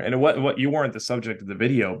there. And what you weren't the subject of the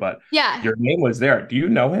video, but your name was there. Do you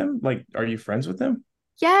know him? Like, are you friends with him?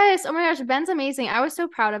 Yes. Oh my gosh, Ben's amazing. I was so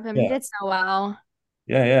proud of him. He did so well.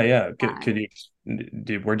 Yeah. Could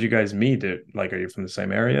you? Where'd you guys meet? Are you from the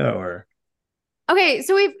same area or? Okay,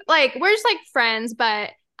 so we're just like friends,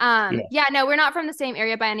 but no, we're not from the same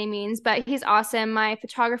area by any means, but he's awesome. My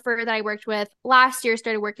photographer that I worked with last year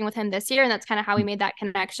started working with him this year, and that's kind of how we made that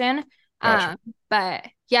connection. Gotcha. But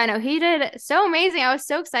yeah, no, he did so amazing. I was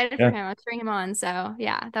so excited for him. I was cheering him on. So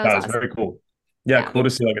yeah, that was awesome. Very cool. Yeah, cool to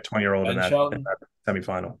see like a 20-year-old in that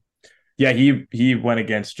semifinal. Yeah, he went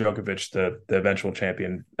against Djokovic, the eventual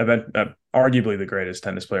champion, arguably the greatest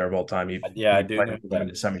tennis player of all time. I do know that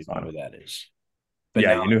is. Semifinal. Who that is. But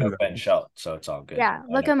yeah, you knew who Ben Shelton, so it's all good. Yeah,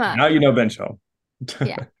 look him up. Now you know Ben Shelton.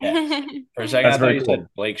 Yeah. For a second, I thought you said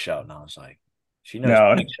Blake Shelton. I was like, she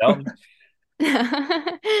knows Blake Shelton.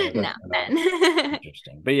 No, Ben.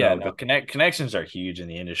 Interesting. But yeah, connections are huge in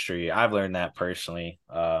the industry. I've learned that personally.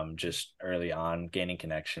 Just early on, gaining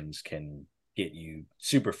connections can get you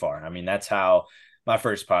super far. I mean, that's how my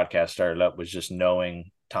first podcast started up, was just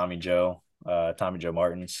knowing Tommy Joe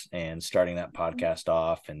Martins, and starting that podcast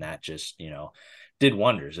off, and that just, did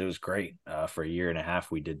wonders. It was great. For a year and a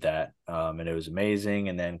half we did that, and it was amazing.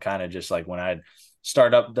 And then kind of just like when I'd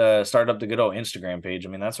start up the good old Instagram page, I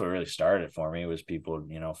mean, that's what really started it for me, was people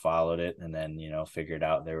followed it, and then figured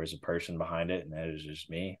out there was a person behind it, and it was just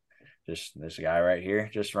me, just this guy right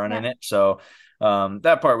here just running it. So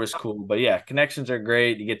that part was cool. But yeah, connections are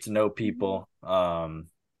great. You get to know people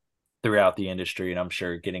throughout the industry, and I'm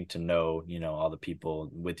sure getting to know all the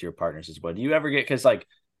people with your partners as well. Do you ever get, because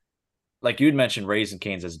like you'd mentioned Raising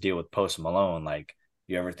Cane's as a deal with Post Malone, like,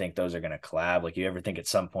 you ever think those are going to collab? Like, you ever think at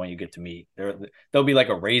some point you get to meet, there'll be like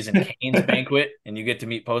a Raising Cane's banquet and you get to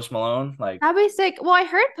meet Post Malone? Like, that'd be sick. Well, I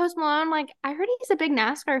heard Post Malone, I heard he's a big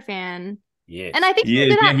NASCAR fan. Yes. And I think he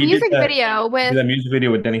did that music video with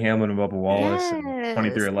Denny Hamlin and Bubba Wallace. Yes. And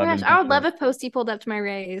 2311. I would love if Posty pulled up to my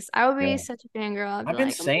race. I would be such a fangirl. I've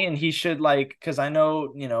been saying he should, because I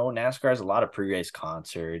know, NASCAR has a lot of pre-race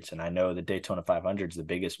concerts, and I know the Daytona 500 is the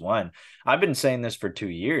biggest one. I've been saying this for 2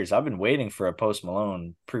 years. I've been waiting for a Post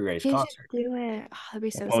Malone pre-race concert. Do it. Oh, that'd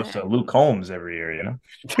be so sick. Luke Combs every year,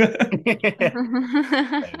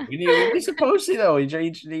 we need some Posty though. He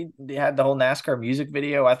had the whole NASCAR music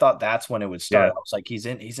video. I thought that's when it would start. I was like, he's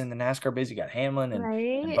in the NASCAR base. You got Hamlin and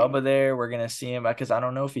Bubba there. We're gonna see him, because I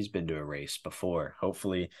don't know if he's been to a race before.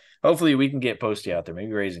 Hopefully we can get Posty out there.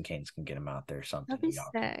 Maybe Raising Cane's can get him out there or something. That'd be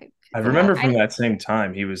sick. I remember from that same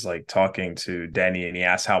time, he was talking to Denny, and he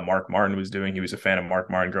asked how Mark Martin was doing. He was a fan of Mark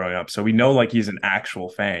Martin growing up, so we know he's an actual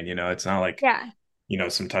fan. It's not like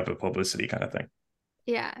some type of publicity kind of thing.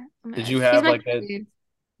 Yeah. Did you have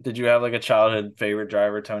a childhood favorite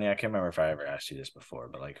driver, Toni? I can't remember if I ever asked you this before,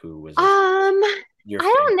 but who was I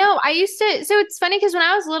don't know. I used to, so it's funny because when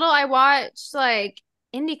I was little, I watched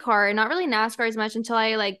IndyCar, not really NASCAR as much, until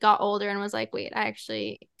I got older and was like, wait, I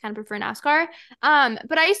actually kind of prefer NASCAR.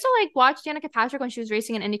 But I used to watch Danica Patrick when she was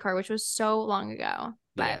racing in IndyCar, which was so long ago.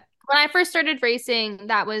 But when I first started racing,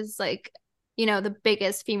 that was the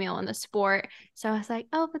biggest female in the sport. So I was like,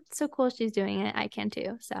 oh, that's so cool she's doing it. I can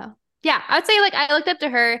too. So Yeah, I would say like I looked up to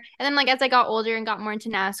her, and then like as I got older and got more into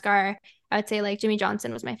NASCAR, I would say like Jimmy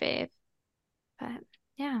Johnson was my fave. But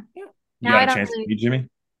yeah, You now got I a don't chance to really. meet Jimmy?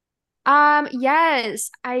 Yes,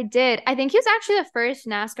 I did. I think he was actually the first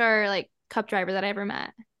NASCAR like cup driver that I ever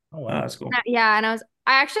met. Oh Oh, wow. that's cool. Yeah, and I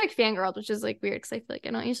actually like fangirled, which is like weird because I feel like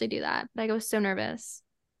I don't usually do that, but I was so nervous.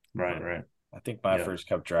 Right, right. I think my Yeah. first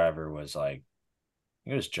Cup driver was like, I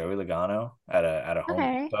think it was Joey Logano at a Home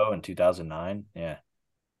Okay, Depot in 2009. Yeah,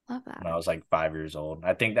 love when I that. was like 5 years old.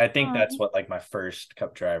 I think that's Um, what like my first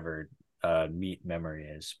Cup driver meet memory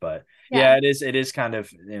is. But yeah, yeah, it is kind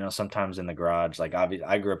of, sometimes in the garage. Like obviously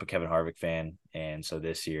I grew up a Kevin Harvick fan, and so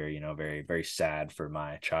this year, very very sad for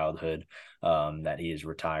my childhood that he is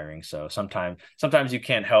retiring. So sometimes you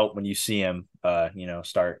can't help when you see him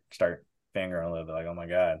start fangirling a little bit, like, oh my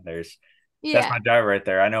God, that's yeah, my driver right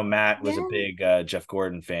there. I know Matt was a yeah. big Jeff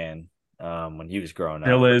Gordon fan when he was growing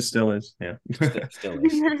up. Still is. Yeah. Still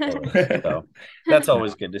is. So that's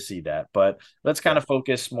always good to see that. But let's kind Yeah. of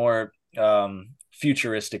focus more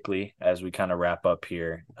futuristically as we kind of wrap up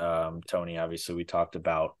here. Tony, obviously, we talked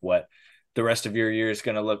about what the rest of your year is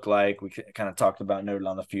going to look like. We kind of talked about noted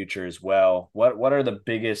on the future as well. What are the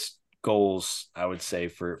biggest goals, I would say,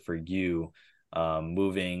 for you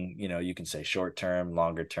moving, you can say short term,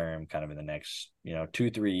 longer term, kind of in the next,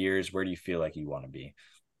 2-3 years? Where do you feel like you want to be?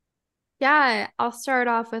 Yeah, I'll start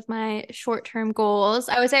off with my short-term goals.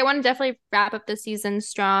 I would say I want to definitely wrap up the season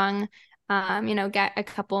strong. Get a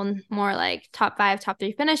couple more like top five, top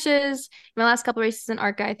three finishes. My last couple races in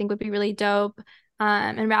ARCA, I think would be really dope.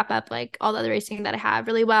 And wrap up like all the other racing that I have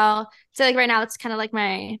really well. So like right now, it's kind of like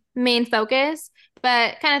my main focus,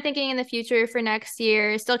 but kind of thinking in the future for next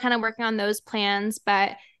year, still kind of working on those plans.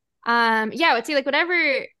 But yeah, I would say like whatever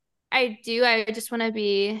I do, I just want to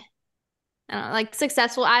be I don't know, like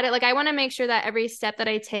successful at it. Like I want to make sure that every step that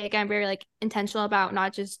I take, I'm very like intentional about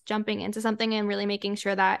not just jumping into something and really making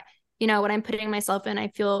sure that, what I'm putting myself in, I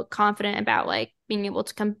feel confident about like being able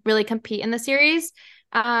to really compete in the series.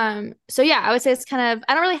 So yeah, I would say it's kind of,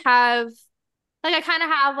 I don't really have, like, I kind of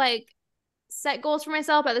have like set goals for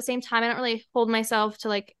myself, but at the same time, I don't really hold myself to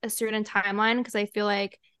like a certain timeline because I feel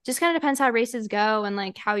like just kind of depends how races go and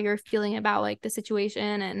like how you're feeling about like the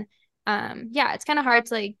situation. And yeah, it's kind of hard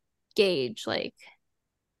to like gauge like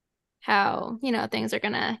how, things are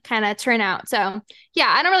gonna kind of turn out. So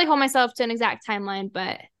yeah, I don't really hold myself to an exact timeline,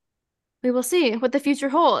 but we will see what the future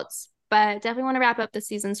holds. But definitely want to wrap up the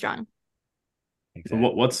season strong.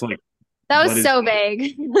 Exactly. What's like That what was is so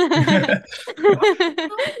vague.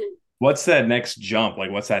 what's that next jump?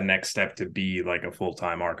 Like what's that next step to be like a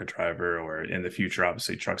full-time ARCA driver or in the future,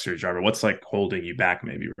 obviously truck series driver? What's like holding you back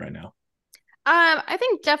maybe right now? I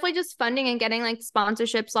think definitely just funding and getting like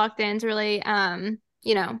sponsorships locked in to really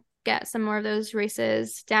get some more of those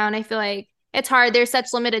races down. I feel like it's hard. There's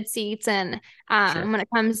such limited seats and Sure. when it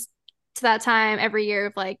comes to that time every year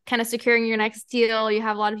of like kind of securing your next deal, you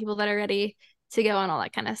have a lot of people that are ready to go and all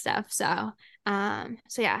that kind of stuff. So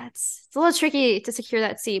yeah, it's a little tricky to secure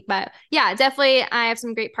that seat, but yeah, definitely I have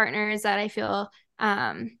some great partners that I feel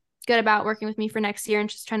good about working with me for next year and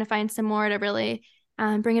just trying to find some more to really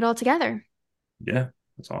bring it all together. Yeah,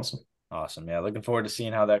 that's awesome. Awesome. Yeah, looking forward to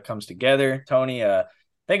seeing how that comes together. Tony,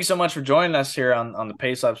 thank you so much for joining us here on the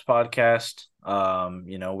Pace Labs podcast.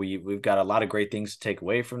 We've got a lot of great things to take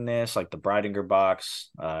away from this, like the Breidinger box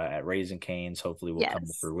at Raising Cane's. Hopefully will come to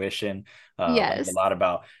Yes. fruition. Learned a Yes. lot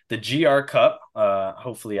about the GR Cup.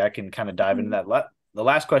 Hopefully I can kind of dive into Mhm. that. The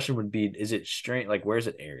last question would be, is it straight? Like, where's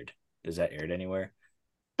it aired? Is that aired anywhere?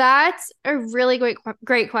 That's a really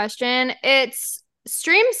great question. It's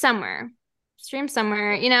streamed somewhere. Streamed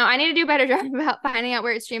somewhere. I need to do a better job about finding out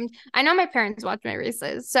where it's streamed. I know my parents watch my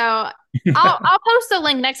races, so I'll post a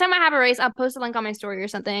link next time I have a race. I'll post a link on my story or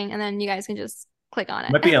something, and then you guys can just click on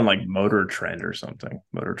Might be it. on like Motor Trend or something,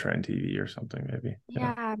 Motor Trend TV or something, maybe.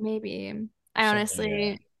 Yeah. Yeah, maybe. I Certainly,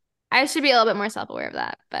 honestly, I should be a little bit more self-aware of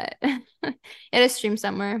that, but it is streamed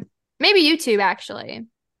somewhere. Maybe YouTube, actually.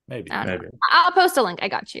 maybe. I don't know. Maybe. I'll post a link. I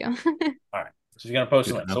got you. All right. So she's gonna post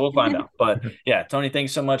a Good to link. So know. we'll find out. But yeah, Tony,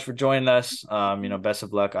 thanks so much for joining us. Best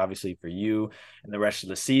of luck, obviously, for you and the rest of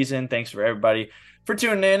the season. Thanks for everybody for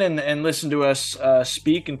tuning in and listen to us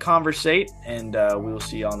speak and conversate. And we will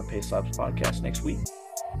see you on the Pace Labs podcast next week.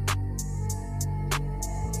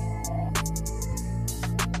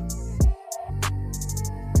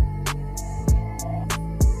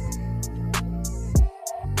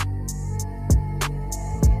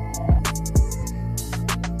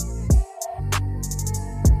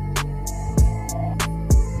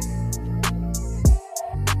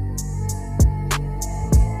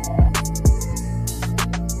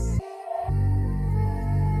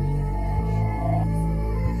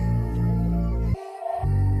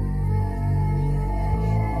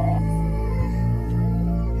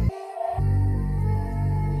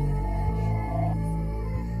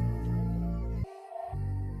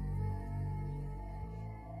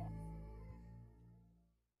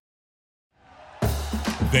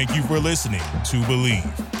 Thank you for listening to Believe.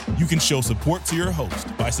 You can show support to your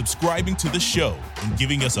host by subscribing to the show and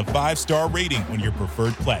giving us a 5-star rating on your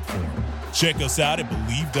preferred platform. Check us out at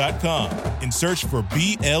Believe.com and search for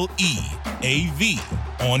BLEAV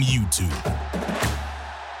on YouTube.